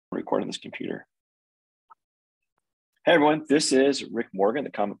Recording this computer. Hey everyone, this is Rick Morgan, the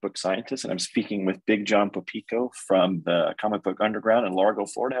comic book scientist, and I'm speaking with Big John Popeko from the Comic Book Underground in Largo,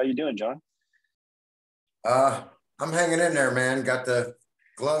 Florida. How you doing, John? I'm hanging in there, man. Got the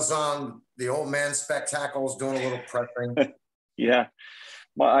gloves on, the old man spectacles, doing a little prepping. Yeah,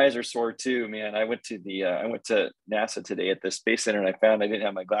 my eyes are sore too, man. I went to NASA today at the Space Center, and I found I didn't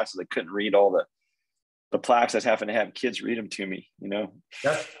have my glasses. I couldn't read all the plaques. I was having to have kids read them to me.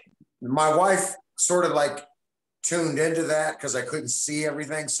 That's, my wife sort of like tuned into that because I couldn't see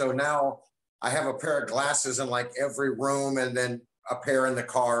everything. So now I have a pair of glasses in like every room, and then a pair in the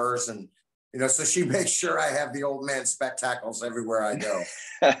cars, and so she makes sure I have the old man spectacles everywhere I go.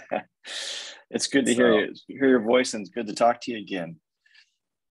 It's good to hear your voice, and it's good to talk to you again.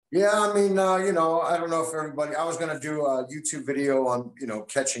 Yeah, I mean, I don't know if everybody, I was going to do a YouTube video on,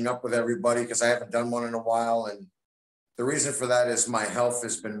 catching up with everybody because I haven't done one in a while. And the reason for that is my health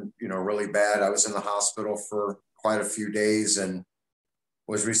has been, really bad. I was in the hospital for quite a few days and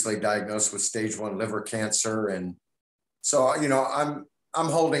was recently diagnosed with stage 1 liver cancer. And so, I'm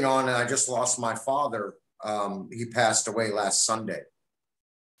holding on, and I just lost my father. He passed away last Sunday.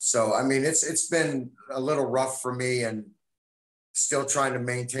 So, I mean, it's been a little rough for me, and still trying to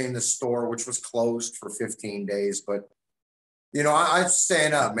maintain the store, which was closed for 15 days. But, I'm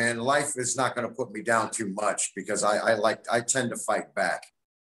staying up, man. Life is not going to put me down too much because I tend to fight back.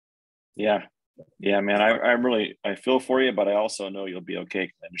 Yeah. Yeah, man. I feel for you, but I also know you'll be okay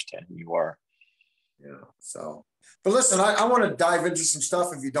because I understand who you are. Yeah. So, but listen, I want to dive into some stuff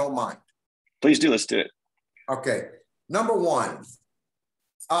if you don't mind. Please do. Let's do it. Okay. Number one,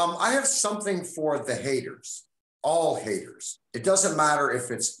 I have something for the haters. All haters. It doesn't matter if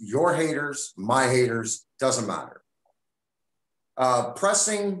it's your haters, my haters, doesn't matter.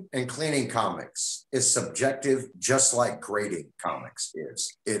 Pressing and cleaning comics is subjective, just like grading comics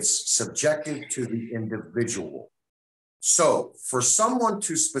is. It's subjective to the individual. So for someone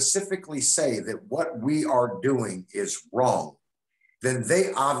to specifically say that what we are doing is wrong, then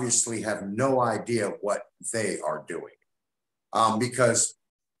they obviously have no idea what they are doing. Because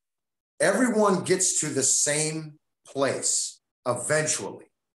everyone gets to the same place eventually.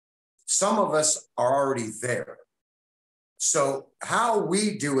 Some of us are already there. So how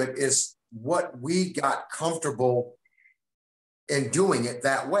we do it is what we got comfortable in doing it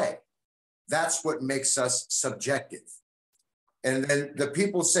that way. That's what makes us subjective. And then the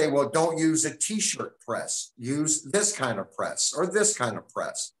people say, well, don't use a t-shirt press. Use this kind of press or this kind of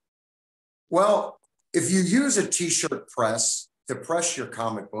press. Well, if you use a t-shirt press to press your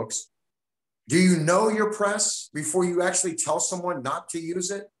comic books, do you know your press before you actually tell someone not to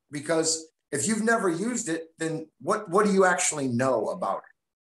use it? Because if you've never used it, then what do you actually know about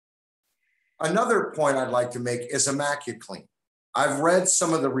it? Another point I'd like to make is Immacuclean. I've read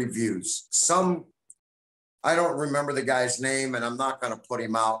some of the reviews. I don't remember the guy's name, and I'm not going to put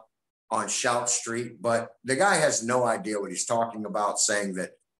him out on Shout Street, but the guy has no idea what he's talking about, saying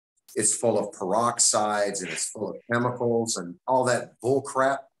that it's full of peroxides and it's full of chemicals and all that bull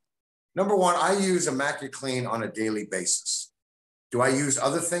crap. Number one, I use Immacuclean on a daily basis. Do I use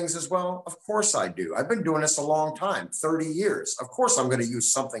other things as well? Of course I do. I've been doing this a long time, 30 years. Of course I'm going to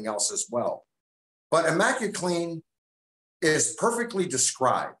use something else as well. But Immacuclean is perfectly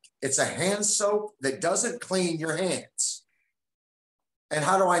described. It's a hand soap that doesn't clean your hands. And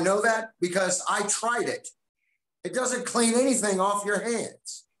how do I know that? Because I tried it. It doesn't clean anything off your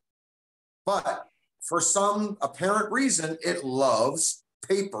hands. But for some apparent reason, it loves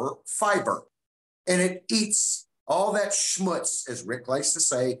paper fiber, and it eats all that schmutz, as Rick likes to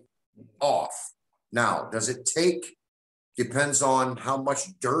say, off. Now, does it take? Depends on how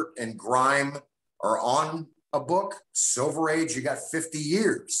much dirt and grime are on a book. Silver Age, you got 50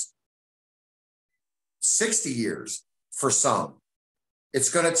 years, 60 years for some. It's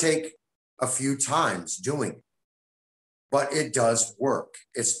going to take a few times doing it, but it does work.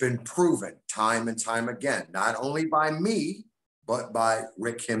 It's been proven time and time again, not only by me, but by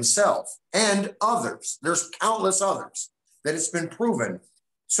Rick himself and others. There's countless others that it's been proven.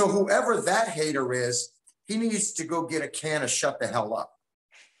 So whoever that hater is, he needs to go get a can of Shut the Hell Up.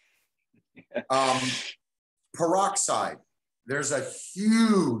 Peroxide. There's a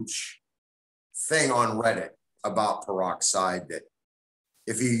huge thing on Reddit about peroxide that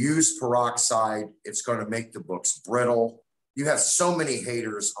if you use peroxide, it's going to make the books brittle. You have so many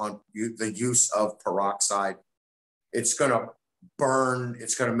haters on the use of peroxide. It's going to burn.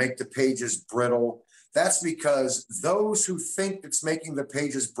 It's going to make the pages brittle. That's because those who think it's making the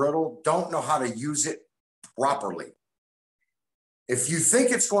pages brittle don't know how to use it properly. If you think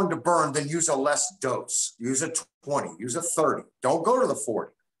it's going to burn, then use a less dose. Use a 20, use a 30. Don't go to the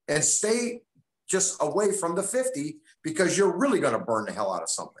 40. and stay just away from the 50 because you're really going to burn the hell out of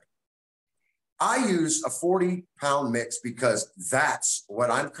something. I use a 40-pound mix because that's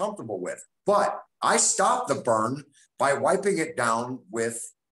what I'm comfortable with. But I stop the burn by wiping it down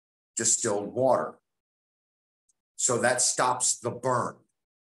with distilled water. So that stops the burn.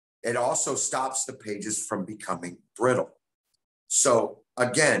 It also stops the pages from becoming brittle. So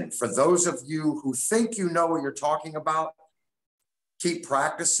again, for those of you who think you know what you're talking about, keep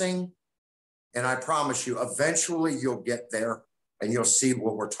practicing. And I promise you, eventually you'll get there and you'll see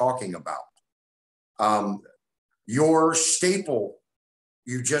what we're talking about. Your staple,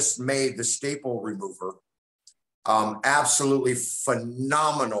 you just made the staple remover, absolutely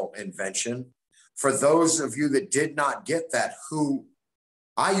phenomenal invention. For those of you that did not get that,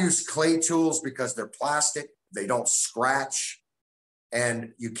 I use clay tools because they're plastic, they don't scratch,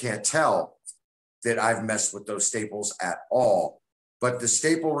 and you can't tell that I've messed with those staples at all. But the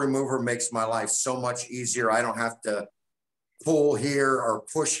staple remover makes my life so much easier. I don't have to pull here or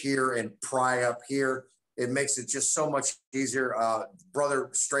push here and pry up here. It makes it just so much easier. Brother,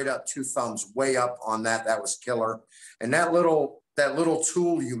 straight up 2 thumbs way up on that. That was killer. And that little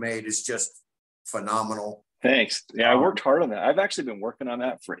tool you made is just phenomenal. Thanks. Yeah, I worked hard on that. I've actually been working on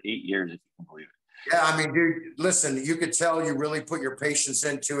that for 8 years, if you can believe it. Yeah, I mean, dude, listen, you could tell you really put your patience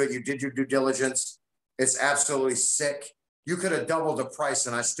into it. You did your due diligence. It's absolutely sick. You could have doubled the price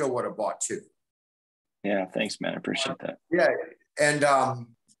and I still would have bought 2. Yeah, thanks, man. I appreciate that. Yeah. And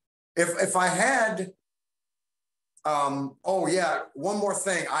if I had, oh yeah, one more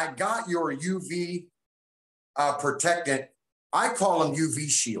thing. I got your UV protectant. I call them UV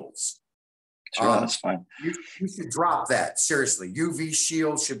shields. Sure, that's fine. You should drop that. Seriously, UV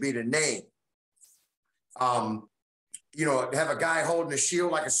shield should be the name. You know, have a guy holding a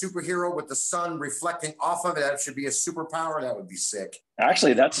shield like a superhero with the sun reflecting off of it. That should be a superpower. That would be sick.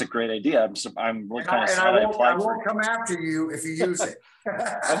 Actually, that's a great idea. I'm really kind of sad I won't come after you if you use it.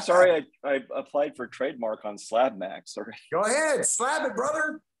 I'm sorry I applied for trademark on Slabmax. Sorry. Go ahead. Slab it,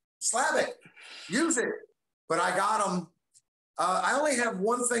 brother. Slab it. Use it. But I got them. I only have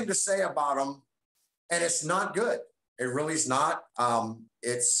one thing to say about them, and it's not good. It really is not.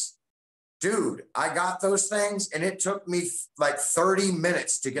 Dude, I got those things, and it took me like 30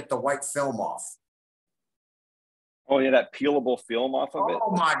 minutes to get the white film off. Oh, yeah, that peelable film off of it?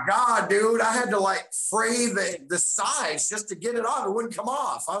 Oh, my God, dude. I had to, like, fray the sides just to get it off. It wouldn't come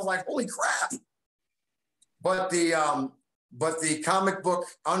off. I was like, holy crap. But the comic book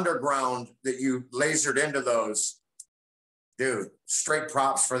underground that you lasered into those, dude, straight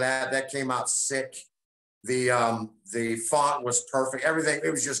props for that. That came out sick. The font was perfect. Everything, it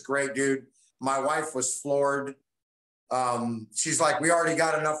was just great, dude. My wife was floored. She's like, we already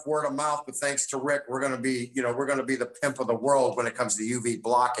got enough word of mouth, but thanks to Rick, we're going to be the pimp of the world when it comes to UV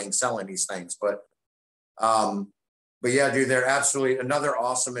blocking, selling these things. But yeah, dude, they're absolutely another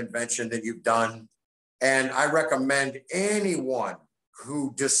awesome invention that you've done. And I recommend anyone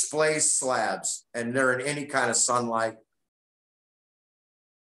who displays slabs and they're in any kind of sunlight,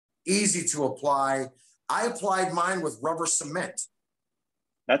 easy to apply. I applied mine with rubber cement.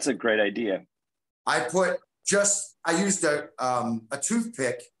 That's a great idea. I used a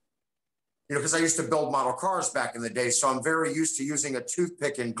toothpick, you know, because I used to build model cars back in the day. So I'm very used to using a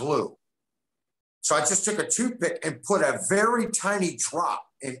toothpick and glue. So I just took a toothpick and put a very tiny drop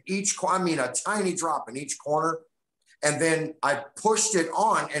in each, a tiny drop in each corner. And then I pushed it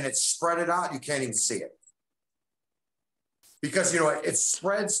on and it spread it out. You can't even see it. Because, you know, it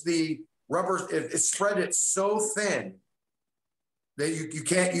spreads the rubber, it spread it so thin that you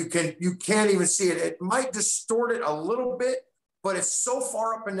can't even see it. It might distort it a little bit, but it's so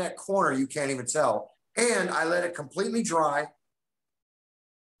far up in that corner you can't even tell. And I let it completely dry,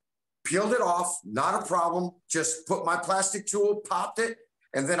 peeled it off, not a problem. Just put my plastic tool, popped it,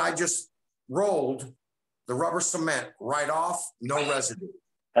 and then I just rolled the rubber cement right off, no residue.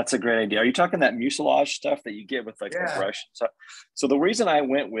 That's a great idea. Are you talking that mucilage stuff that you get with like the brush? So the reason I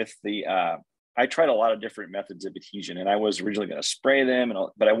went with I tried a lot of different methods of adhesion, and I was originally going to spray them,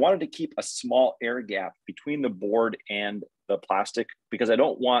 but I wanted to keep a small air gap between the board and the plastic because I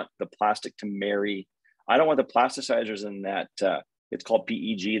don't want the plastic to marry. I don't want the plasticizers in that, it's called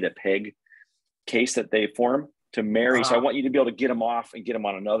PEG, that PEG case that they form to marry. So I want you to be able to get them off and get them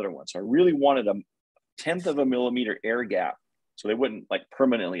on another one. So I really wanted a 1/10 of a millimeter air gap so they wouldn't like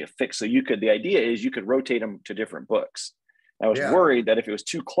permanently affix. So the idea is you could rotate them to different books. I was worried that if it was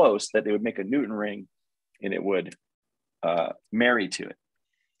too close that they would make a Newton ring and it would marry to it.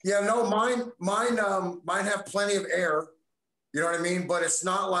 Yeah, no, mine have plenty of air. You know what I mean? But it's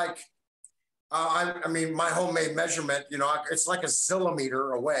not like, I mean, my homemade measurement, you know, it's like a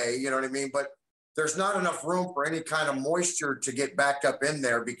millimeter away, you know what I mean? But there's not enough room for any kind of moisture to get backed up in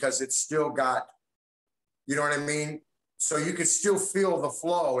there because it's still got, you know what I mean? So you can still feel the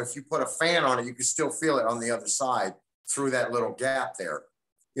flow. If you put a fan on it, you can still feel it on the other side through that little gap there.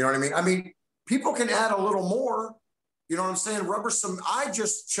 You know what I mean? I mean, people can add a little more, you know what I'm saying? I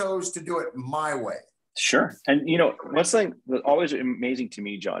just chose to do it my way. Sure. And, you know, one thing that's always amazing to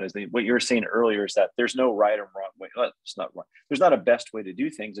me, John, is what you were saying earlier is that there's no right or wrong way. It's not right. There's not a best way to do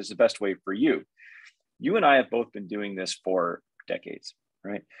things. It's the best way for you. You and I have both been doing this for decades,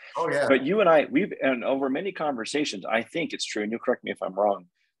 right? Oh, yeah. But you and I, and over many conversations, I think it's true, and you'll correct me if I'm wrong,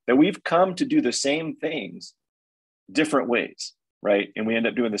 that we've come to do the same things different ways, right? And we end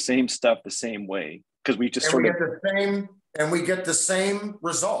up doing the same stuff the same way because we just we get the same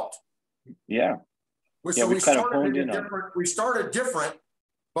result. Yeah. So we started different,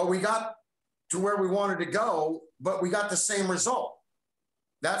 but we got to where we wanted to go, but we got the same result.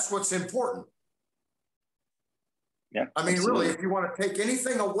 That's what's important. Yeah. I mean, absolutely. Really, if you want to take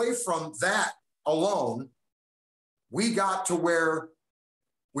anything away from that alone, we got to where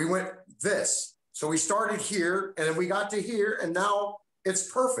we went this. So we started here and then we got to here and now it's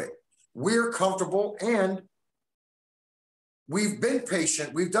perfect. We're comfortable and we've been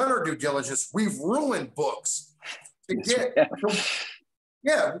patient. We've done our due diligence. We've ruined books to get.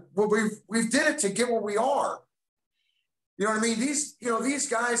 Well, we've did it to get where we are. You know what I mean? These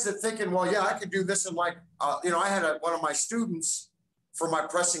guys that thinking, well, yeah, I could do this in like, I had one of my students for my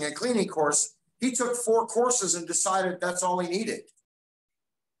pressing and cleaning course. He took 4 courses and decided that's all he needed.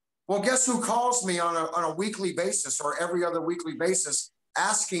 Well, guess who calls me on a weekly basis or every other weekly basis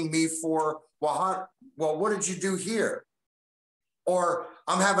asking me for, well, what did you do here? Or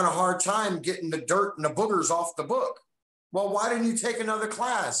I'm having a hard time getting the dirt and the boogers off the book. Well, why didn't you take another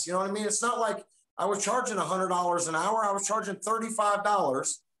class? You know what I mean? It's not like I was charging $100 an hour. I was charging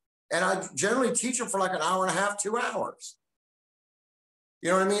 $35. And I generally teach them for like an hour and a half, 2 hours. You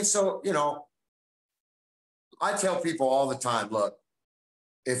know what I mean? So, you know, I tell people all the time, look,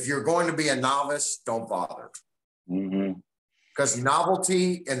 if you're going to be a novice, don't bother. Because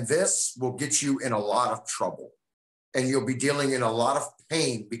novelty in this will get you in a lot of trouble. And you'll be dealing in a lot of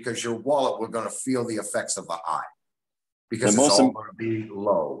pain because your wallet will going to feel the effects of the high. Because it's all going to be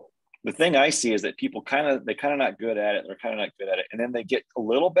low. The thing I see is that people they're kind of not good at it. They're kind of not good at it. And then they get a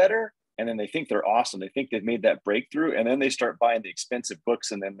little better and then they think they're awesome. They think they've made that breakthrough. And then they start buying the expensive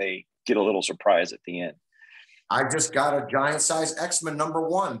books and then they get a little surprise at the end. I just got a giant size X-Men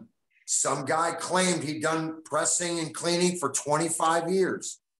 #1. Some guy claimed he'd done pressing and cleaning for 25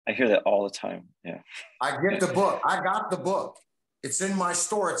 years. I hear that all the time. Yeah. I get the book. I got the book. It's in my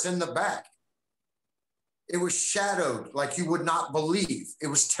store. It's in the back. It was shadowed like you would not believe. It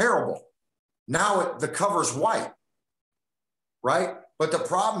was terrible. Now the cover's white, right? But the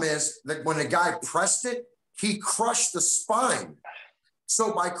problem is that when the guy pressed it, he crushed the spine.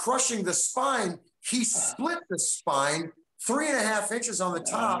 So by crushing the spine, he split the spine 3.5 inches on the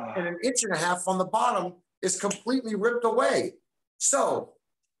top and 1.5 inches on the bottom is completely ripped away. So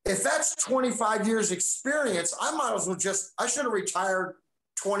if that's 25 years experience, I might as well I should have retired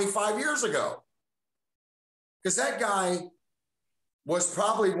 25 years ago. Because that guy was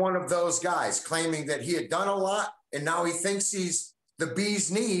probably one of those guys claiming that he had done a lot and now he thinks he's the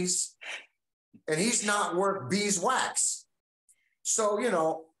bee's knees and he's not worth beeswax. So, you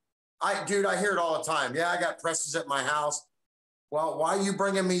know, I hear it all the time. Yeah, I got presses at my house. Well, why are you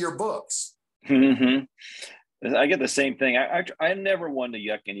bringing me your books? I get the same thing. I never wanted to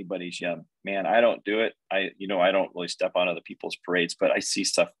yuck anybody's yum. Man, I don't do it. I don't really step on other people's parades, but I see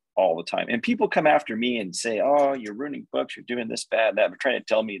stuff all the time. And people come after me and say, oh, you're ruining books. You're doing this bad, that. They're trying to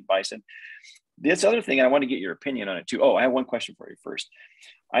tell me advice. And this other thing, I want to get your opinion on it too. Oh, I have one question for you first.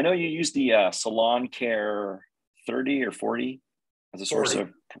 I know you use the Salon Care 30 or 40 as a source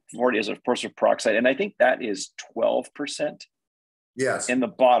 40 as a source of peroxide. And I think that is 12%. Yes. In the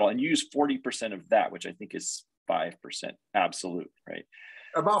bottle. And you use 40% of that, which I think is 5% absolute, right?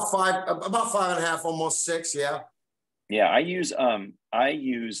 About 5.5, almost 6. Yeah. Yeah. I use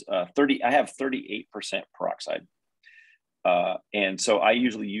 30, I have 38% peroxide. And so I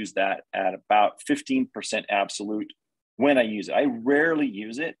usually use that at about 15% absolute when I use it. I rarely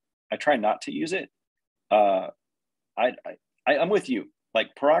use it. I try not to use it. I'm with you.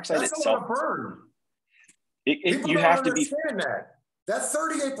 Like peroxide that's itself. A lot of burn. You have to be. That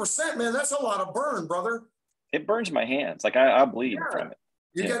 38%, man, that's a lot of burn, brother. It burns my hands. Like I bleed from it.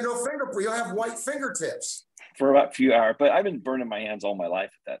 You get no fingerprint. You'll have white fingertips. For about a few hours, but I've been burning my hands all my life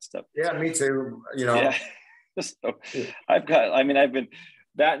with that stuff. Yeah, me too. You know. Yeah. So I've been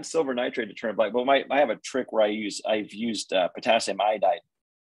that and silver nitrate to turn it black. But I have a trick where I've used potassium iodide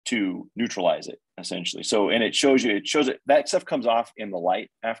to neutralize it essentially. So, and it shows it, that stuff comes off in the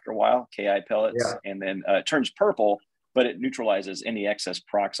light after a while, Ki pellets, and then it turns purple, but it neutralizes any excess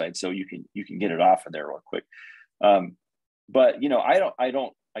peroxide. So you can get it off of there real quick. But you know,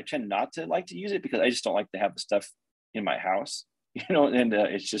 I tend not to like to use it because I just don't like to have the stuff in my house, you know, and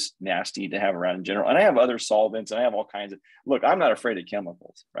it's just nasty to have around in general. And I have other solvents and I have all kinds of, look, I'm not afraid of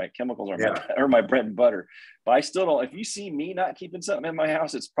chemicals, right? Chemicals are my bread and butter, but I still don't, if you see me not keeping something in my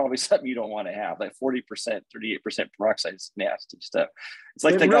house, it's probably something you don't want to have. Like 40%, 38% peroxide is nasty stuff. It's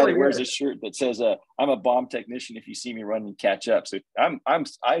like the guy that wears a shirt that says, I'm a bomb technician. If you see me run and catch up. So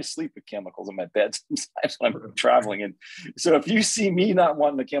I sleep with chemicals in my bed sometimes when I'm traveling. And so if you see me not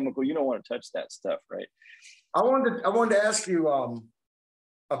wanting the chemical, you don't want to touch that stuff, right? I wanted to ask you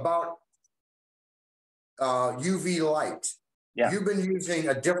about UV light. Yeah. You've been using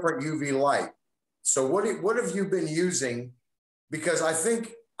a different UV light. So what have you been using? Because I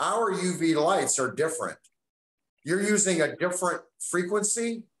think our UV lights are different. You're using a different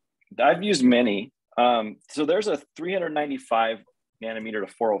frequency? I've used many. So there's a 395 nanometer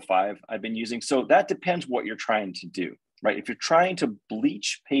to 405 I've been using. So that depends what you're trying to do, right? If you're trying to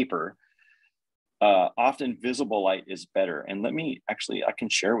bleach paper, often visible light is better. And I can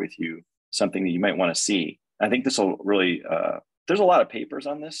share with you something that you might want to see. I think this will really, there's a lot of papers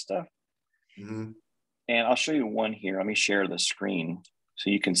on this stuff. Mm-hmm. And I'll show you one here. Let me share the screen so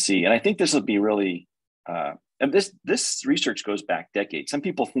you can see. And I think this will be really, and this research goes back decades. Some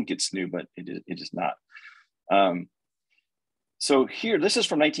people think it's new, but it is not. So here, this is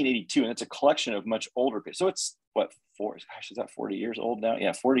from 1982, and it's a collection of much older papers. So it's is that 40 years old now?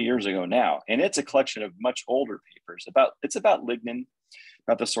 Yeah, 40 years ago now. And it's a collection of much older papers. It's about lignin,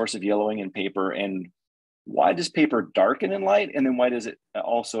 about the source of yellowing in paper, and why does paper darken in light, and then why does it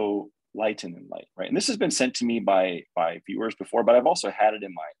also lighten in light, right? And this has been sent to me by viewers before, but I've also had it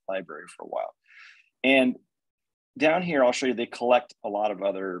in my library for a while. And down here, I'll show you, they collect a lot of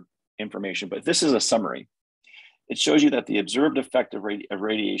other information, but this is a summary. It shows you that the observed effect of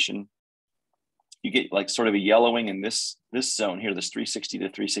radiation, you get like sort of a yellowing in this zone here, this 360 to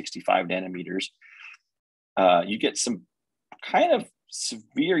 365 nanometers. You get some kind of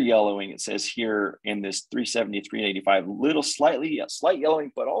severe yellowing, it says here, in this 370, 385, slight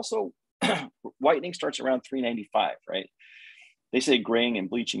yellowing, but also whitening starts around 395, right? They say graying and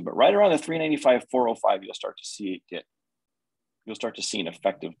bleaching, but right around the 395, 405, you'll start to see an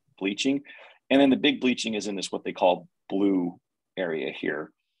effective bleaching. And then the big bleaching is in this, what they call blue area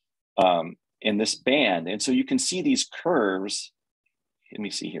here, in this band. And so you can see these curves. Let me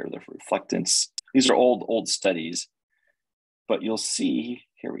see here, the reflectance. These are old studies, but you'll see,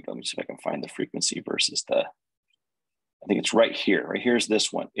 here we go. Let me see if I can find the frequency versus I think it's right here. Right here's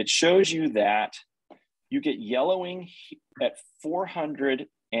this one. It shows you that you get yellowing at 400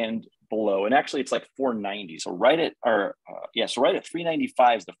 and below, and actually it's like 490. So right at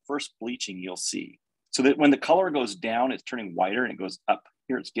 395 is the first bleaching you'll see. So that when the color goes down, it's turning whiter, and it goes up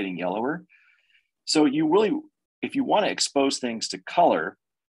here, it's getting yellower. So if you want to expose things to color,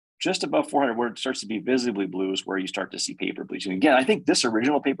 just above 400, where it starts to be visibly blue, is where you start to see paper bleaching. Again, I think this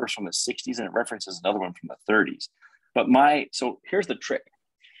original paper is from the 60s, and it references another one from the 30s. But so here's the trick.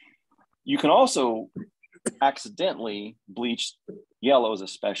 You can also accidentally bleach yellows,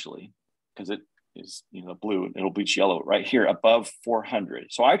 especially because it is, blue, it'll bleach yellow right here above 400.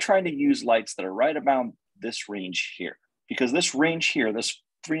 So I try to use lights that are right about this range here, because this range here, this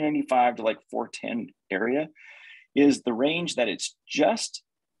 395 to like 410 area, is the range that it's just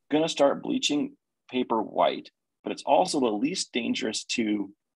going to start bleaching paper white, but it's also the least dangerous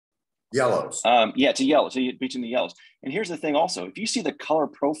to yellows. To yellow, so you're bleaching the yellows. And here's the thing also, if you see the color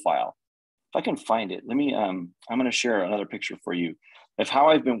profile, if I can find it, let me, I'm going to share another picture for you of how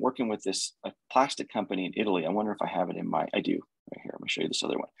I've been working with a plastic company in Italy. I wonder if I have it I do right here. I'm going to show you this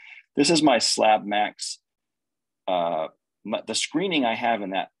other one. This is my Slabmax, the screening I have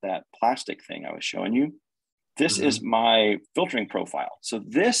in that plastic thing I was showing you. This is my filtering profile. So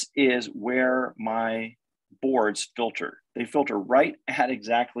this is where my boards filter. They filter right at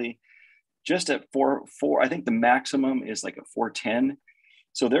exactly just at 4. I think the maximum is like a 410.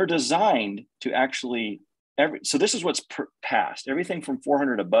 So they're designed to actually, so this is what's passed. Everything from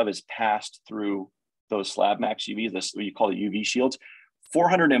 400 above is passed through those Slabmax UV, this what you call the UV shields.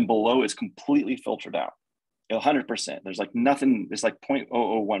 400 and below is completely filtered out, 100%. There's like nothing, it's like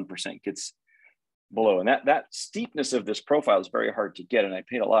 0.001% gets below. And that steepness of this profile is very hard to get. And I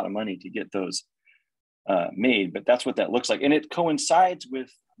paid a lot of money to get those made, but that's what that looks like. And it coincides with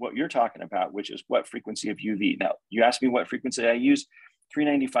what you're talking about, which is what frequency of UV. Now, you asked me what frequency I use.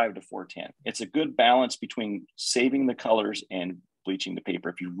 $395 to $410. It's a good balance between saving the colors and bleaching the paper.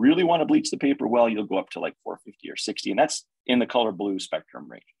 If you really want to bleach the paper well, you'll go up to like 450 or 60, and that's in the color blue spectrum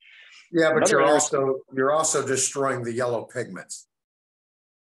range. Yeah, but you're also destroying the yellow pigments.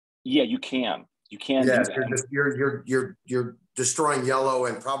 Yeah, you can. You can. Yeah, you're destroying yellow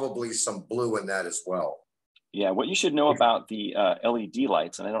and probably some blue in that as well. Yeah, what you should know about the LED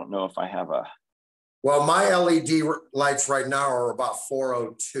lights, and I don't know if I have a. Well, my LED lights right now are about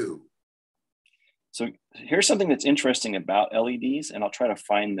 402. So here's something that's interesting about LEDs, and I'll try to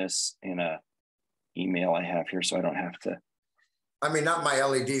find this in a email I have here so I don't have to. I mean, not my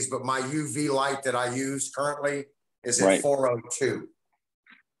LEDs, but my UV light that I use currently is at Right. 402.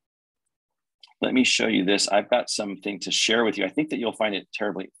 Let me show you this. I've got something to share with you. I think that you'll find it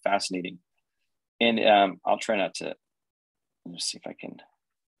terribly fascinating. And I'll try not to, let's see if I can.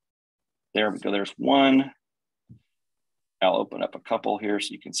 There we go. There's one. I'll open up a couple here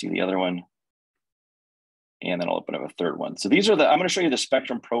so you can see the other one. And then I'll open up a third one. So these are I'm going to show you the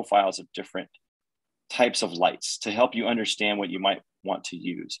spectrum profiles of different types of lights to help you understand what you might want to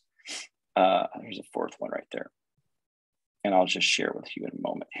use. Here's a fourth one right there. And I'll just share with you in a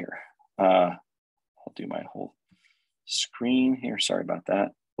moment here. I'll do my whole screen here. Sorry about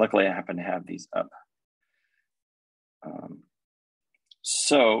that. Luckily, I happen to have these up.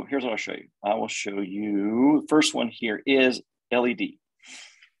 So here's what I'll show you. I will show you, first one here is LED.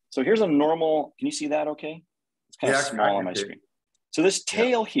 So here's a normal, can you see that okay? It's kind of small on my screen. So this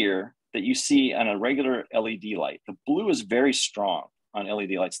tail here that you see on a regular LED light, the blue is very strong on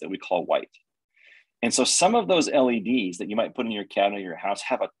LED lights that we call white. And so some of those LEDs that you might put in your cabinet or your house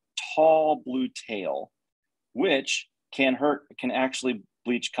have a tall blue tail, which can actually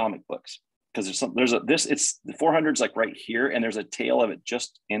bleach comic books. Because it's the 400s like right here, and there's a tail of it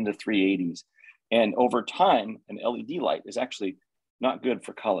just in the 380s. And over time, an LED light is actually not good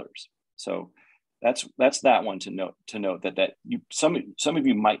for colors. So that's that one to note that some of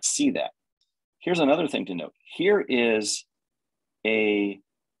you might see that. Here's another thing to note. Here is a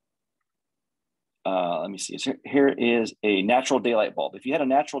let me see. Here is a natural daylight bulb. If you had a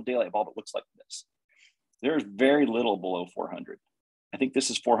natural daylight bulb, it looks like this. There's very little below 400. I think this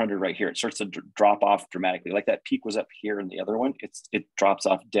is 400 right here. It starts to drop off dramatically. Like that peak was up here in the other one. It drops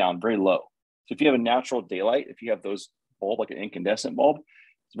off down very low. So if you have a natural daylight, if you have those bulb, like an incandescent bulb,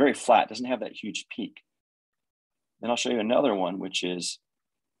 it's very flat, doesn't have that huge peak. Then I'll show you another one, which is,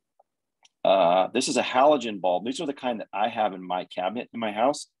 this is a halogen bulb. These are the kind that I have in my cabinet in my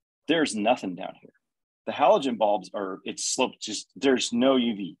house. There's nothing down here. The halogen bulbs it's sloped, there's no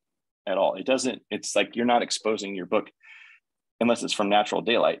UV at all. It's like you're not exposing your book unless it's from natural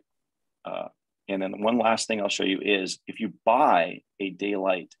daylight. And then one last thing I'll show you is if you buy a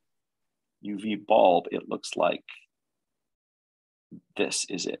daylight UV bulb, it looks like this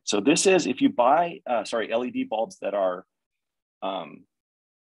is it. So this is, if you buy, LED bulbs that are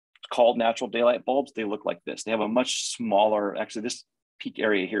called natural daylight bulbs, they look like this. They have a much smaller, actually this peak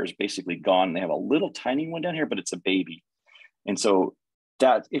area here is basically gone. They have a little tiny one down here, but it's a baby. And so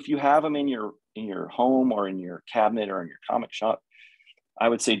that if you have them in your home or in your cabinet or in your comic shop, I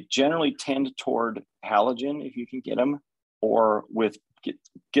would say generally tend toward halogen if you can get them, or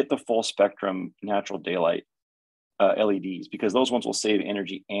get the full spectrum natural daylight LEDs, because those ones will save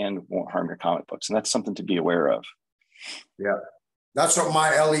energy and won't harm your comic books. And that's something to be aware of. Yeah, that's what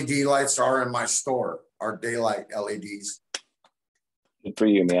my LED lights are in my store, are daylight LEDs. Good for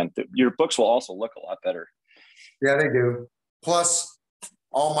you, man. Your books will also look a lot better. Yeah, they do. Plus,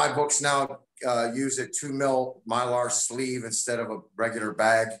 all my books now use a 2 mil Mylar sleeve instead of a regular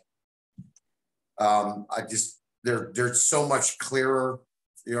bag. They're so much clearer,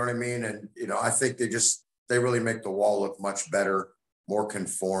 you know what I mean? And, I think they really make the wall look much better, more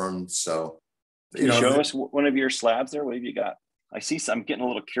conformed. So, Can you show us one of your slabs there? What have you got? I'm getting a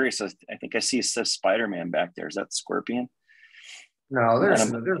little curious. I think I see it says Spider-Man back there. Is that Scorpion? No,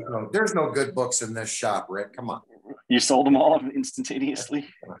 there's no good books in this shop, Rick. Come on. You sold them all instantaneously?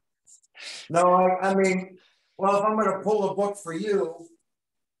 No, I mean, well, if I'm going to pull a book for you,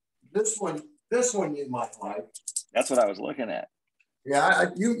 this one you might like. That's what I was looking at. Yeah,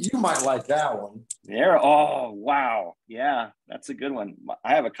 you might like that one. There. Oh, wow. Yeah, that's a good one.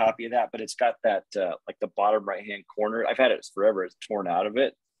 I have a copy of that, but it's got that like the bottom right-hand corner. I've had it forever. It's torn out of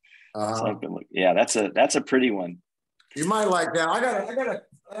it. Yeah, that's a pretty one. You might like that. I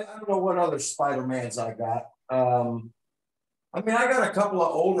don't know what other Spider-Mans I got. I got a couple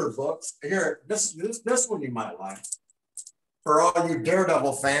of older books here. This one you might like. For all you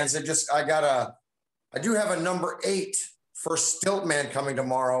Daredevil fans, I do have a number 8 for Stiltman coming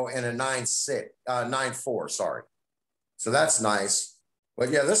tomorrow in a 9.4. Sorry, so that's nice. But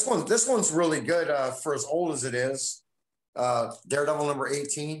yeah, this one's really good for as old as it is. Daredevil number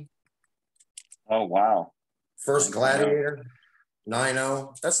 18. Oh, wow. First Gladiator,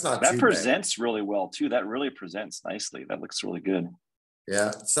 9-0. That's not that too presents bad. really well too. That really presents nicely. That looks really good.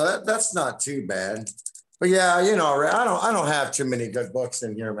 Yeah, so that's not too bad. But yeah, I don't have too many good books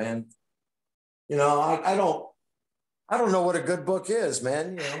in here, man. I don't know what a good book is,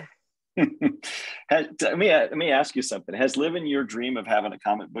 man. Let me ask you something. Has living your dream of having a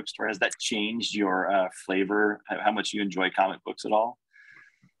comic book store, has that changed your flavor, how much you enjoy comic books at all?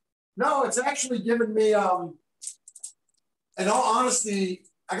 No, it's actually given me in all honesty,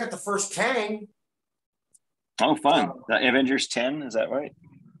 I got the first Kang. Oh, fun. The Avengers 10, is that right?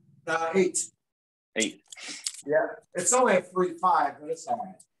 8. 8. Yeah, it's only a 3.5, but it's all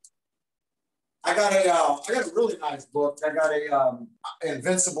right. I got a really nice book. I got a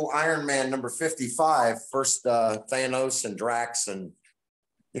Invincible Iron Man number 55, first Thanos and Drax and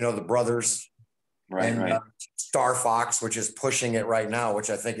the brothers. Right. Star Fox, which is pushing it right now, which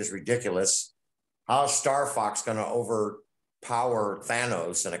I think is ridiculous. How's Star Fox going to overpower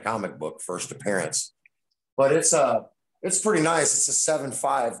Thanos in a comic book first appearance? But it's pretty nice. It's a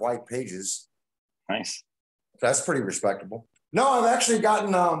 7.5 white pages. Nice. That's pretty respectable. No, I've actually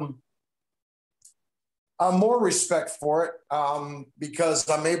gotten more respect for it because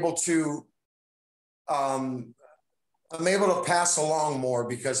I'm able to pass along more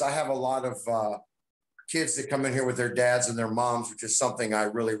because I have a lot of kids that come in here with their dads and their moms, which is something I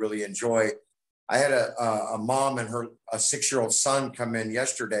really, really enjoy. I had a mom and a 6-year-old son come in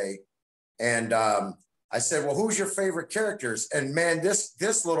yesterday, and I said, "Well, who's your favorite characters?" And man,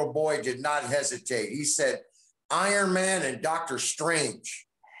 this little boy did not hesitate. He said, "Iron Man and Doctor Strange."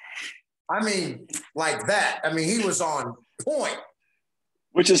 I mean, like that. I mean, he was on point.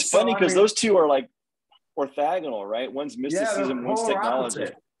 Which is funny because those two are like orthogonal, right? One's mysticism, one's technology.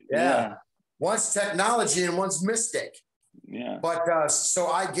 Yeah. One's technology and one's mystic. Yeah. But so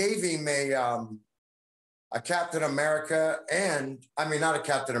I gave him a Captain America not a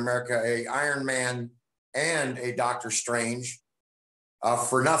Captain America, a Iron Man and a Doctor Strange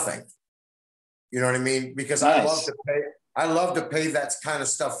for nothing. You know what I mean? Because nice. I love to pay that kind of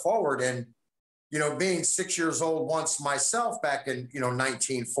stuff forward. And, being 6 years old once myself back in,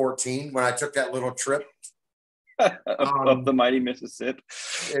 1914, when I took that little trip. Up the mighty Mississippi.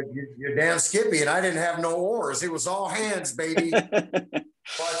 You're damn skippy, and I didn't have no oars. It was all hands, baby. But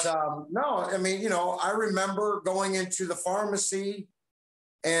no, I mean, I remember going into the pharmacy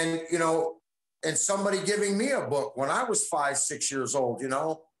and, and somebody giving me a book when I was 5, 6 years old,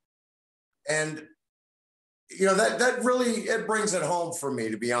 and that really, it brings it home for me,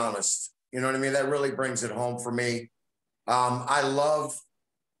 to be honest. You know what I mean? That really brings it home for me. I love,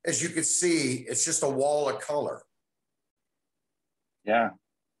 as you can see, it's just a wall of color. Yeah.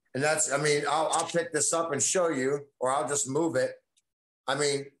 And I'll pick this up and show you, or I'll just move it. I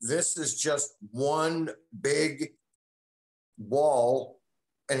mean, this is just one big wall,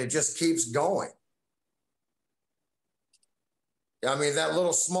 and it just keeps going. I mean, that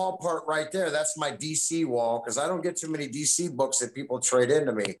little small part right there, that's my DC wall, because I don't get too many DC books that people trade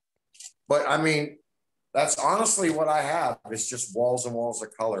into me. But I mean, that's honestly what I have. It's just walls and walls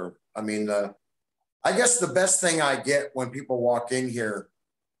of color. I mean, I guess the best thing I get when people walk in here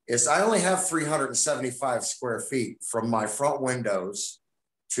is I only have 375 square feet from my front windows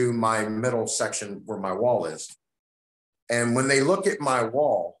to my middle section where my wall is. And when they look at my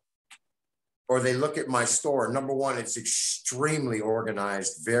wall, or they look at my store, number one, it's extremely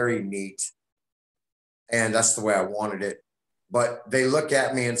organized, very neat. And that's the way I wanted it. But they look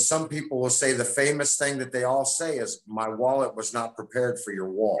at me, and some people will say the famous thing that they all say is, "My wallet was not prepared for your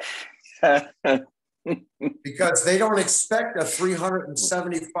wall." Because they don't expect a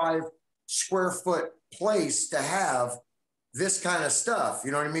 375 square foot place to have this kind of stuff.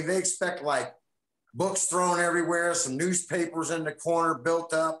 You know what I mean? They expect like books thrown everywhere, some newspapers in the corner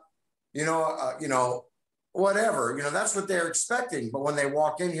built up. Whatever, that's what they're expecting. But when they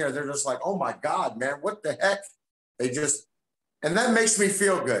walk in here, they're just like, "Oh my God, man, what the heck?" And that makes me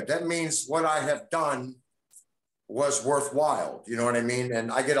feel good. That means what I have done was worthwhile. You know what I mean?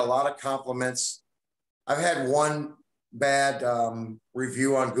 And I get a lot of compliments. I've had one bad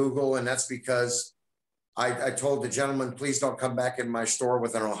review on Google, and that's because I told the gentleman, "Please don't come back in my store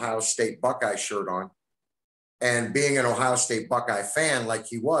with an Ohio State Buckeye shirt on." And being an Ohio State Buckeye fan like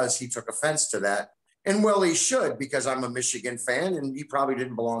he was, he took offense to that. And well, he should, because I'm a Michigan fan and he probably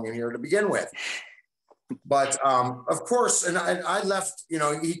didn't belong in here to begin with. But of course, and I left,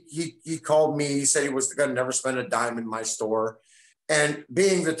 he called me, he said he was going to never spend a dime in my store. And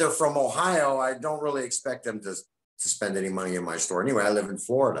being that they're from Ohio, I don't really expect them to spend any money in my store. Anyway, I live in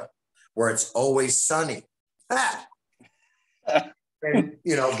Florida where it's always sunny. And,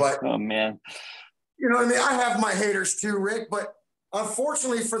 you know, but oh man, you know what I mean? I have my haters too, Rick, but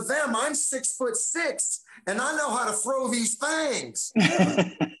unfortunately for them, I'm 6'6" and I know how to throw these things.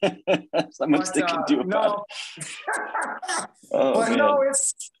 So much they can do about it. Oh, but man. no,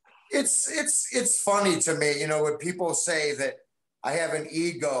 it's funny to me, you know, when people say that I have an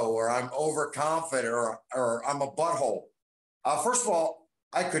ego or I'm overconfident or I'm a butthole. First of all,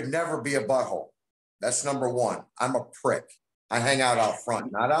 I could never be a butthole. That's number one. I'm a prick. I hang out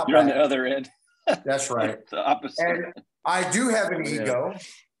front, not out You're back. on the other end. That's right. The opposite. And I do have an ego.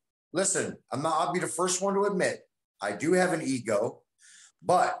 Listen, I'll be the first one to admit I do have an ego,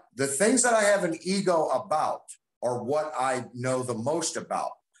 but the things that I have an ego about are what I know the most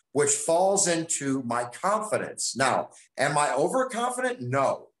about, which falls into my confidence. Now, am I overconfident?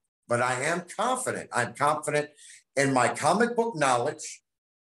 No, but I am confident. I'm confident in my comic book knowledge.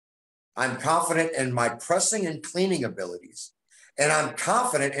 I'm confident in my pressing and cleaning abilities, and I'm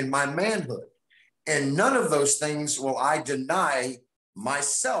confident in my manhood. And none of those things will I deny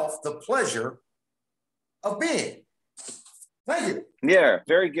myself the pleasure of being. Thank you. Yeah,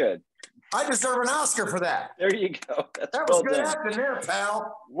 very good. I deserve an Oscar for that. There you go. That's that was good acting there,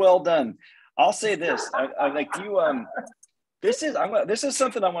 pal. Well done. I'll say this. I like you. This is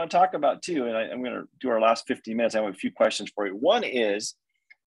something I want to talk about too, and I'm going to do our last 15 minutes. I have a few questions for you. One is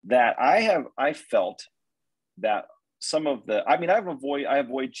that I felt that some of the, I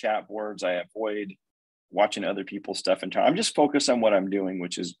avoid chat boards. I avoid watching other people's stuff in time. I'm just focused on what I'm doing,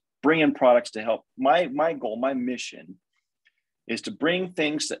 which is bringing products to help. My goal, my mission is to bring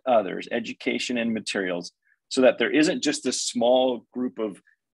things to others, education and materials, so that there isn't just this small group of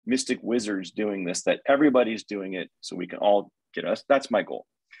mystic wizards doing this, that everybody's doing it so we can all get us. That's my goal.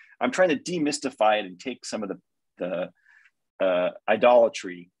 I'm trying to demystify it and take some of the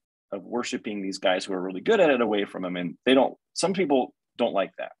idolatry of worshiping these guys who are really good at it away from them. And some people don't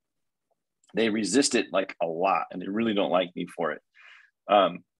like that. They resist it like a lot, and they really don't like me for it.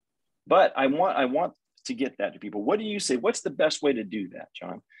 But I want to get that to people. What do you say? What's the best way to do that,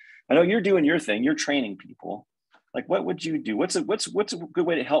 John? I know you're doing your thing. You're training people. Like, what would you do? What's a good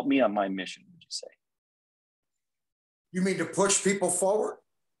way to help me on my mission, would you say? You mean to push people forward?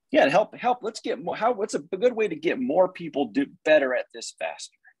 Yeah, to help. Let's get more. What's a good way to get more people do better at this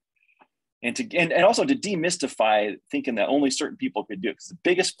faster? And also to demystify thinking that only certain people could do it. Because the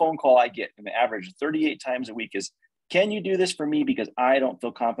biggest phone call I get in the average 38 times a week is, can you do this for me? Because I don't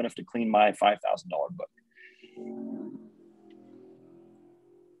feel confident to clean my $5,000 book.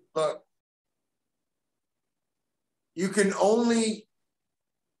 Look, you can only,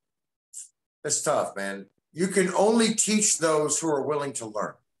 it's tough, man. You can only teach those who are willing to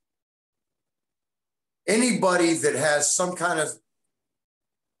learn. Anybody that has some kind of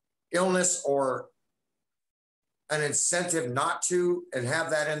illness or an incentive not to and have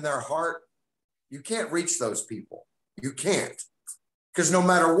that in their heart, you can't reach those people. You can't. Because no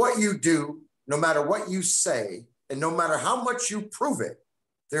matter what you do, no matter what you say, and no matter how much you prove it,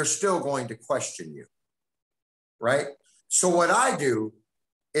 they're still going to question you, right? So what I do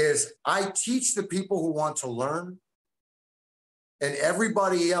is I teach the people who want to learn, and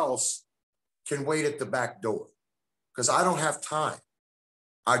everybody else can wait at the back door because I don't have time.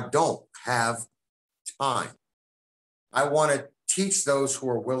 I don't have time. I want to teach those who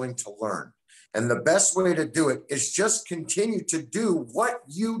are willing to learn. And the best way to do it is just continue to do what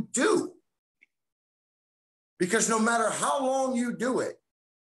you do. Because no matter how long you do it,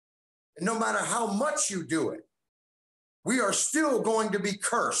 and no matter how much you do it, we are still going to be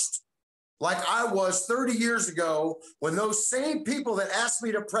cursed. Like I was 30 years ago when those same people that asked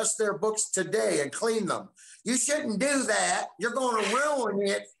me to press their books today and clean them, you shouldn't do that. You're going to ruin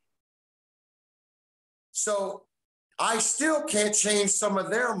it. So I still can't change some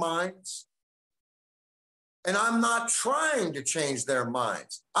of their minds. And I'm not trying to change their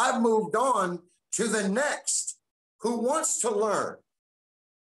minds. I've moved on to the next who wants to learn,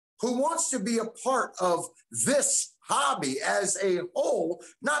 who wants to be a part of this hobby as a whole,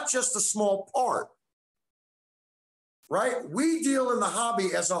 not just a small part, right? We deal in the hobby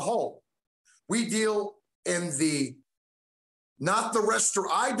as a whole. We deal in not the restore.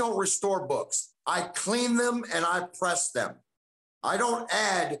 I don't restore books. I clean them and I press them. I don't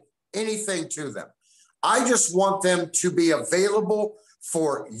add anything to them. I just want them to be available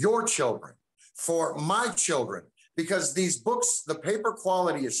for your children, for my children, because these books, the paper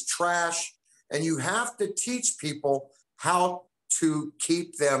quality is trash, and you have to teach people how to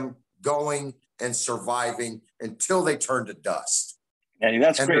keep them going and surviving until they turn to dust. And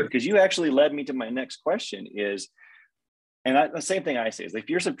that's great, because you actually led me to my next question is, And the same thing I say is, if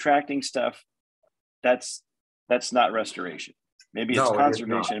you're subtracting stuff, that's not restoration. Maybe it's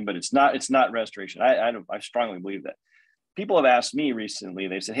conservation, but it's not restoration. I strongly believe that. People have asked me recently,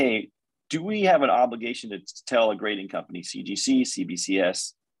 they said, hey, do we have an obligation to tell a grading company, CGC,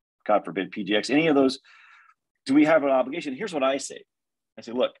 CBCS, God forbid, PGX, any of those, do we have an obligation? Here's what I say. I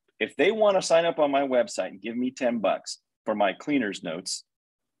say, look, if they want to sign up on my website and give me $10 for my cleaner's notes,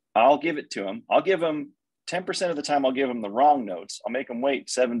 I'll give it to them. I'll give them 10% of the time, I'll give them the wrong notes. I'll make them wait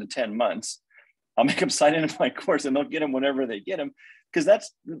 7 to 10 months. I'll make them sign into my course, and they'll get them whenever they get them, because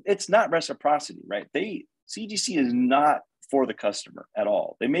it's not reciprocity, right? CGC is not for the customer at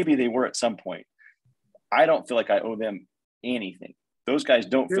all. Maybe they were at some point. I don't feel like I owe them anything. Those guys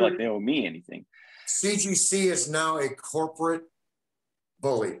don't feel like they owe me anything. CGC is now a corporate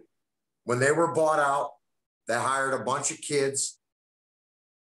bully. When they were bought out, they hired a bunch of kids.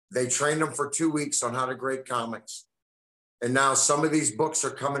 They trained them for 2 weeks on how to grade comics. And now some of these books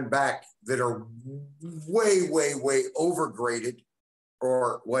are coming back that are way, way, way overgraded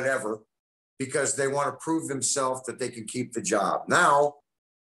or whatever, because they want to prove themselves that they can keep the job. Now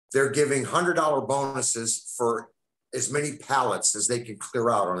they're giving $100 bonuses for as many pallets as they can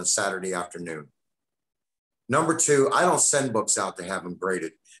clear out on a Saturday afternoon. Number two, I don't send books out to have them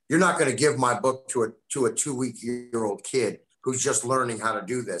graded. You're not going to give my book to a 2-week-old kid who's just learning how to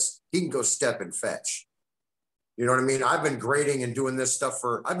do this. He can go step and fetch. You know what I mean? I've been grading and doing this stuff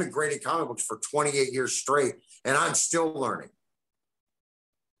I've been grading comic books for 28 years straight, and I'm still learning.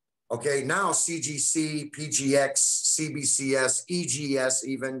 Okay, now CGC, PGX, CBCS, EGS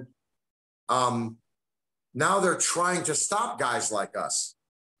even, now they're trying to stop guys like us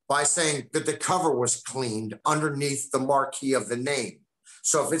by saying that the cover was cleaned underneath the marquee of the name.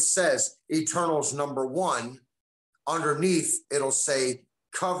 So if it says Eternals #1, underneath it'll say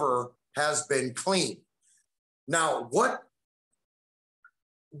cover has been cleaned. Now, what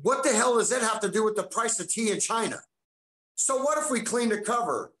the hell does that have to do with the price of tea in China? So what if we cleaned the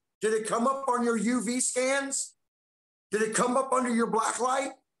cover? Did it come up on your UV scans? Did it come up under your black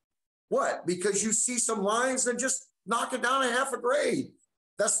light? What? Because you see some lines, then just knock it down a half a grade.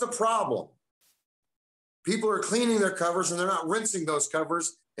 That's the problem. People are cleaning their covers and they're not rinsing those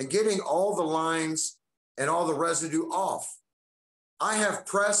covers and getting all the lines and all the residue off. I have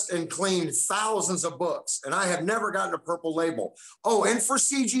pressed and cleaned thousands of books, and I have never gotten a purple label. Oh, and for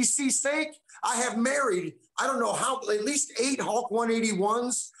CGC's sake, I have married, I don't know how, at least 8 Hulk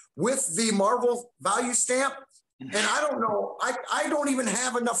 181s with the Marvel value stamp. And I don't know, I don't even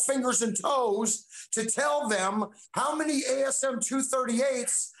have enough fingers and toes to tell them how many ASM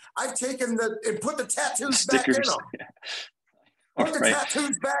 238s I've taken and put the tattoos back in them. Put the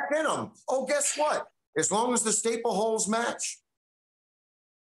tattoos back in them. Oh, guess what? As long as the staple holes match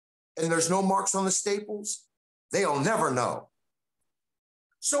and there's no marks on the staples, they'll never know.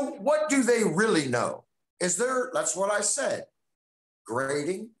 So what do they really know? That's what I said.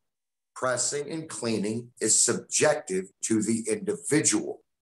 Grading, pressing, and cleaning is subjective to the individual.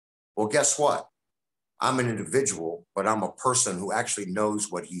 Well, guess what? I'm an individual, but I'm a person who actually knows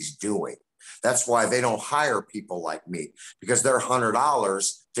what he's doing. That's why they don't hire people like me, because their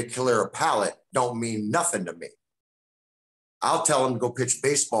 $100 to clear a pallet don't mean nothing to me. I'll tell them to go pitch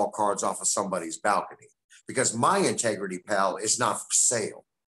baseball cards off of somebody's balcony, because my integrity, pal, is not for sale.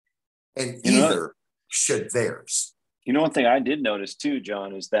 And either should theirs. You know, one thing I did notice too,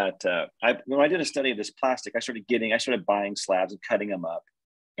 John, is that when I did a study of this plastic, I started buying slabs and cutting them up,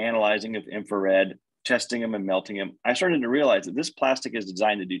 analyzing with infrared, testing them and melting them. I started to realize that this plastic is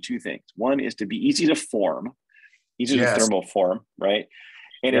designed to do two things. One is to be easy to form, easy to thermal form, right?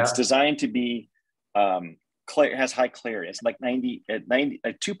 And it's designed to be clear, has high clarity. It's like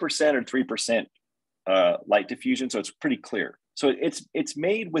 2% or 3% light diffusion, so it's pretty clear. So it's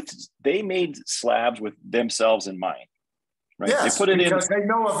made with, they made slabs with themselves in mind, right? Yes, they put it because they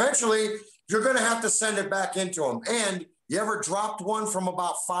know eventually you're going to have to send it back into them. And you ever dropped one from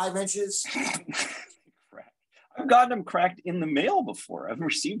about 5 inches? I've gotten them cracked in the mail before. I've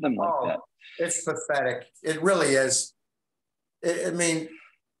received them like that. It's pathetic. It really is. I mean,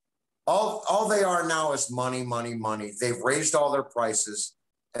 all they are now is money, money, money. They've raised all their prices,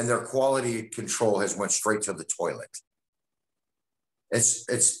 and their quality control has went straight to the toilet.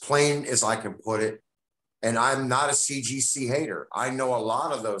 It's plain as I can put it. And I'm not a CGC hater. I know a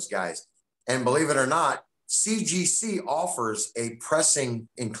lot of those guys. And believe it or not, CGC offers a pressing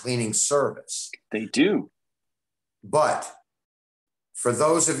and cleaning service. They do. But for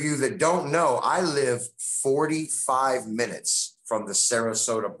those of you that don't know, I live 45 minutes from the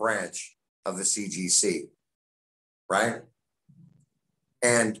Sarasota branch of the CGC, right?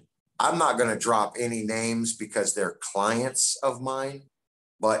 And I'm not going to drop any names because they're clients of mine,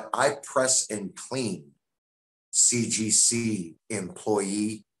 but I press and clean CGC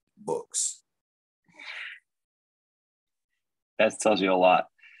employee books. That tells you a lot.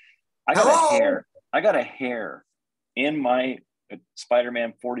 I got a hair in my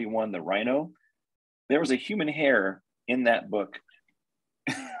Spider-Man 41, the Rhino. There was a human hair in that book.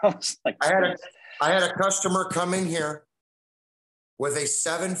 I was like, I had a customer come in here with a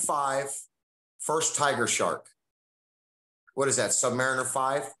 7.5 first tiger shark. What is that? Submariner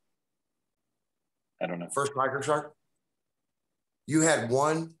 5? I don't know. First tiger shark. You had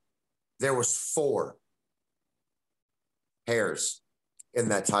one. There was 4 hairs in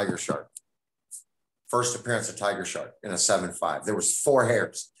that tiger shark. First appearance of tiger shark in a 7.5. There was 4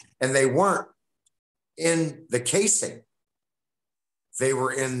 hairs, and they weren't in the casing. They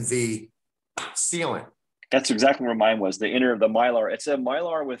were in the sealant. That's exactly where mine was. The inner of the Mylar. It's a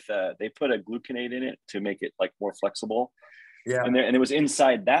Mylar with they put a gluconate in it to make it like more flexible. Yeah. And it was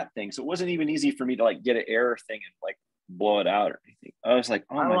inside that thing. So it wasn't even easy for me to like get an air thing and like blow it out or anything. I was like,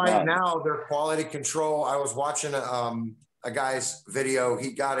 oh my God. Now their quality control. I was watching a guy's video.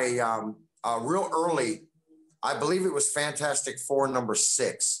 He got a real early, I believe it was Fantastic Four number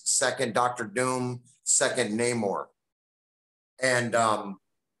 6, second Dr. Doom, second Namor. And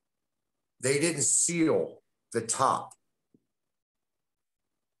they didn't seal the top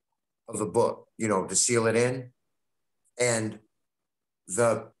of the book, you know, to seal it in. And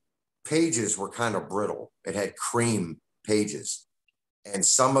the pages were kind of brittle. It had cream pages. And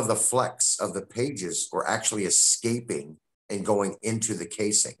some of the flecks of the pages were actually escaping and going into the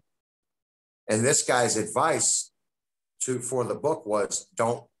casing. And this guy's advice for the book was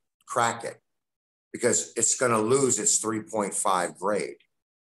don't crack it because it's going to lose its 3.5 grade.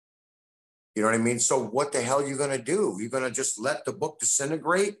 You know what I mean? So what the hell are you going to do? You're going to just let the book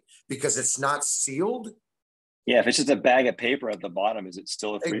disintegrate because it's not sealed? Yeah, if it's just a bag of paper at the bottom, is it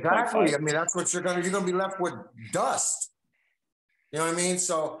still a 3.5? Exactly. I mean, that's what you're going to be left with dust. You know what I mean?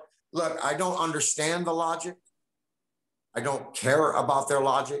 So look, I don't understand the logic. I don't care about their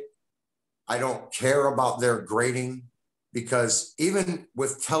logic. I don't care about their grading because even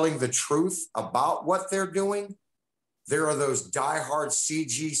with telling the truth about what they're doing, there are those diehard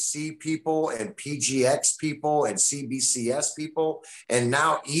CGC people and PGX people and CBCS people and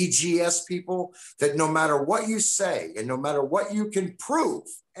now EGS people that no matter what you say and no matter what you can prove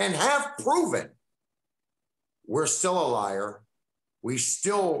and have proven, we're still a liar. We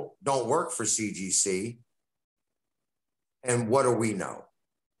still don't work for CGC. And what do we know?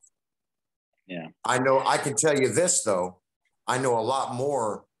 Yeah. I can tell you this, though. I know a lot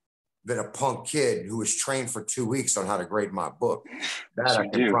more than a punk kid who was trained for 2 weeks on how to grade my book. That I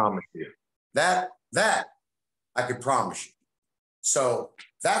can promise you. That I can promise you. So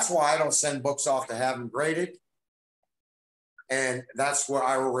that's why I don't send books off to have them graded. And that's where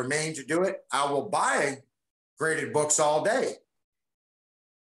I will remain to do it. I will buy graded books all day.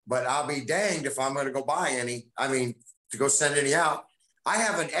 But I'll be danged if I'm going to go buy any. I mean, to go send any out. I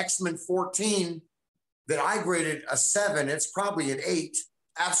have an X-Men 14 that I graded a 7. It's probably an 8.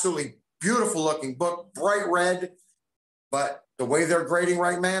 Absolutely beautiful looking book, bright red. But the way they're grading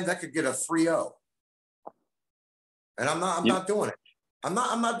right, man, that could get a 3.0. And I'm not doing it. I'm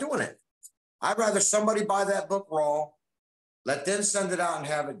not doing it. I'd rather somebody buy that book raw, let them send it out and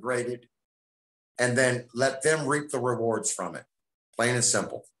have it graded, and then let them reap the rewards from it. Plain and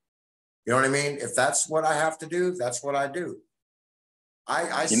simple. You know what I mean? If that's what I have to do, that's what I do.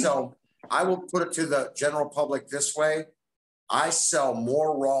 I will put it to the general public this way. I sell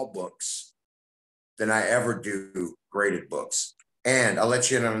more raw books than I ever do graded books. And I'll let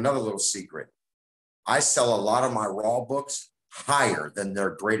you in on another little secret. I sell a lot of my raw books higher than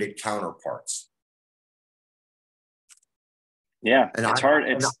their graded counterparts. Yeah, and it's hard.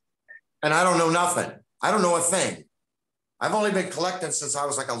 And I don't know nothing. I don't know a thing. I've only been collecting since I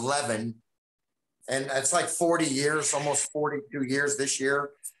was like 11. And it's like 40 years, almost 42 years this year.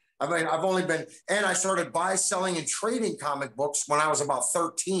 I mean, I've only been, and I started selling, and trading comic books when I was about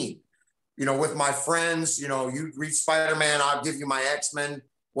 13. You know, with my friends, you know, you read Spider-Man, I'll give you my X-Men,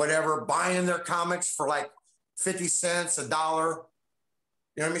 whatever, buying their comics for like 50 cents, $1. You know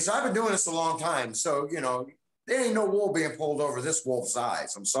what I mean? So I've been doing this a long time. So, you know, there ain't no wool being pulled over this wolf's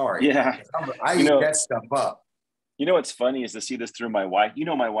eyes. I'm sorry. Yeah. I eat that stuff up. You know, what's funny is to see this through my wife. You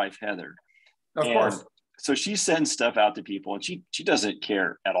know, my wife, Heather. Of course. So she sends stuff out to people and she doesn't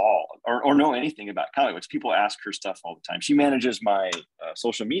care at all or know anything about comic books. People ask her stuff all the time. She manages my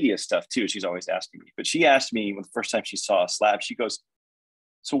social media stuff too. She's always asking me, but she asked me when the first time she saw a slab, she goes,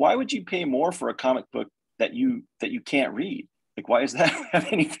 so why would you pay more for a comic book that you can't read? Like, why is that have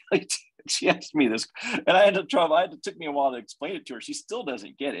any value to it? She asked me this, and I had to trouble. It took me a while to explain it to her. She still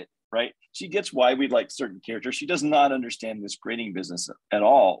doesn't get it, right? She gets why we like certain characters. She does not understand this grading business at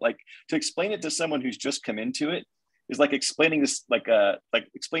all. Like, to explain it to someone who's just come into it is like explaining this, like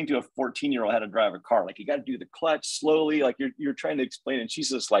explaining to a 14-year-old how to drive a car. Like, you got to do the clutch slowly. Like, you're trying to explain it. And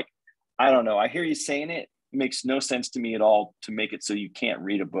she's just like, I don't know. I hear you saying it. It makes no sense to me at all to make it so you can't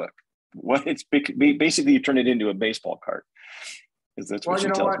read a book. What it's basically, you turn it into a baseball card. Because that's what she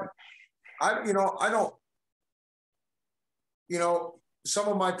tells me. I don't, some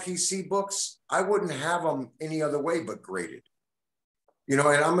of my PC books, I wouldn't have them any other way but graded, and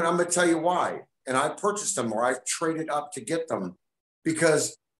I'm going to tell you why. And I purchased them, or I traded up to get them,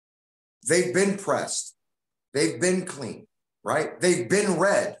 because they've been pressed. They've been cleaned, right? They've been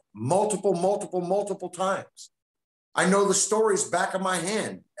read multiple times. I know the stories back of my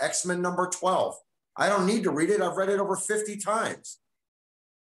hand. X-Men number 12. I don't need to read it. I've read it over 50 times.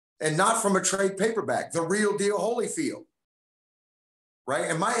 And not from a trade paperback, the real deal Holyfield, right?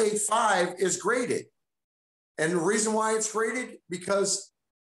 And my 8.5 is graded. And the reason why it's graded, because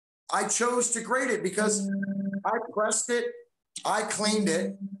I chose to grade it, because I pressed it, I cleaned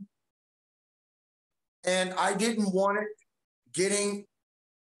it, and I didn't want it getting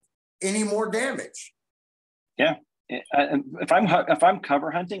any more damage. Yeah. If I'm cover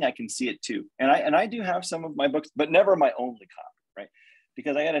hunting, I can see it too. And I do have some of my books, but never my only copy, right?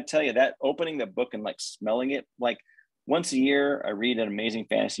 Because I got to tell you, that opening the book and like smelling it, like once a year, I read an Amazing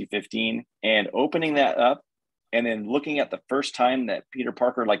Fantasy 15, and opening that up and then looking at the first time that Peter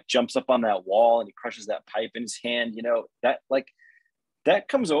Parker like jumps up on that wall and he crushes that pipe in his hand, that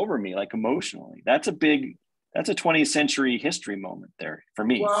comes over me like emotionally. That's a 20th century history moment there for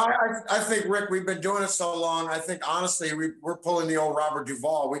me. Well, I think, Rick, we've been doing it so long. I think, honestly, we're pulling the old Robert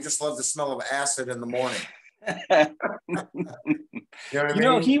Duvall. We just love the smell of acid in the morning. The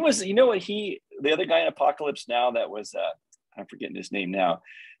other guy in Apocalypse Now that was, I'm forgetting his name now.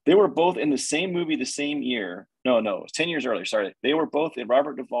 They were both in the same movie the same year. No, it was 10 years earlier. Sorry. They were both in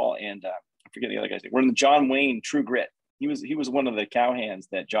Robert Duvall and I forget the other guy's name. We're in the John Wayne True Grit. He was one of the cowhands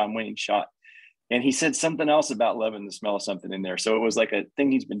that John Wayne shot. And he said something else about loving the smell of something in there. So it was like a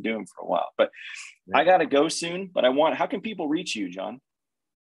thing he's been doing for a while. But yeah. I got to go soon. But how can people reach you, John?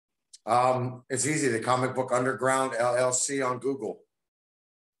 It's easy. The Comic Book Underground LLC on Google.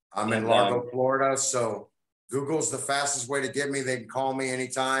 I'm in Largo, Florida. So Google's the fastest way to get me. They can call me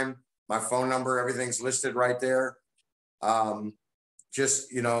anytime. My phone number, everything's listed right there. Just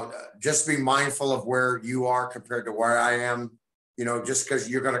be mindful of where you are compared to where I am. Just because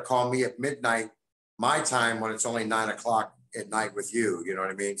you're going to call me at midnight, my time, when it's only 9 o'clock at night with you, you know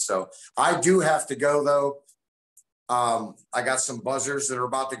what I mean? So I do have to go though. I got some buzzers that are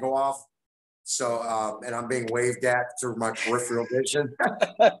about to go off. So, and I'm being waved at through my peripheral vision.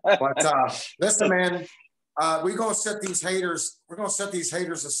 But listen, man, we're going to set these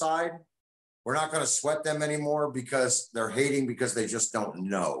haters aside. We're not going to sweat them anymore because they're hating because they just don't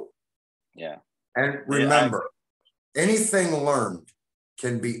know. Yeah. And remember, anything learned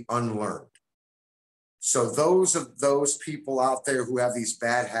can be unlearned. So those people out there who have these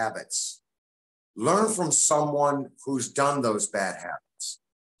bad habits, learn from someone who's done those bad habits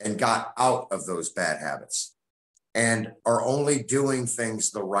and got out of those bad habits and are only doing things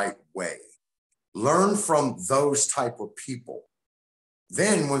the right way. Learn from those type of people.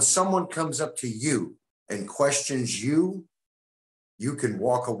 Then when someone comes up to you and questions you, you can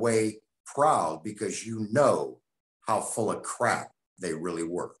walk away proud because you know how full of crap they really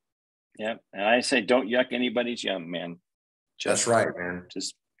were. Yeah. And I say, don't yuck anybody's yum, man. That's right, man.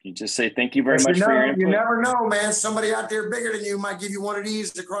 You just say, thank you very much for your input. You never know, man. Somebody out there bigger than you might give you one of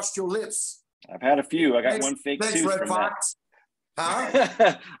these across your lips. I've had a few. I got one fake tooth Red from Fox. that.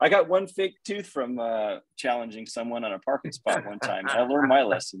 Huh? I got one fake tooth from challenging someone on a parking spot one time. I learned my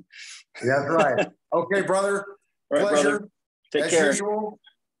lesson. That's right. Okay, brother. Right, pleasure. Brother. Take As care. usual.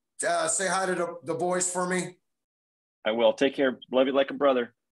 Say hi to the boys for me. I will. Take care. Love you like a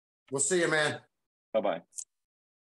brother. We'll see you, man. Bye-bye.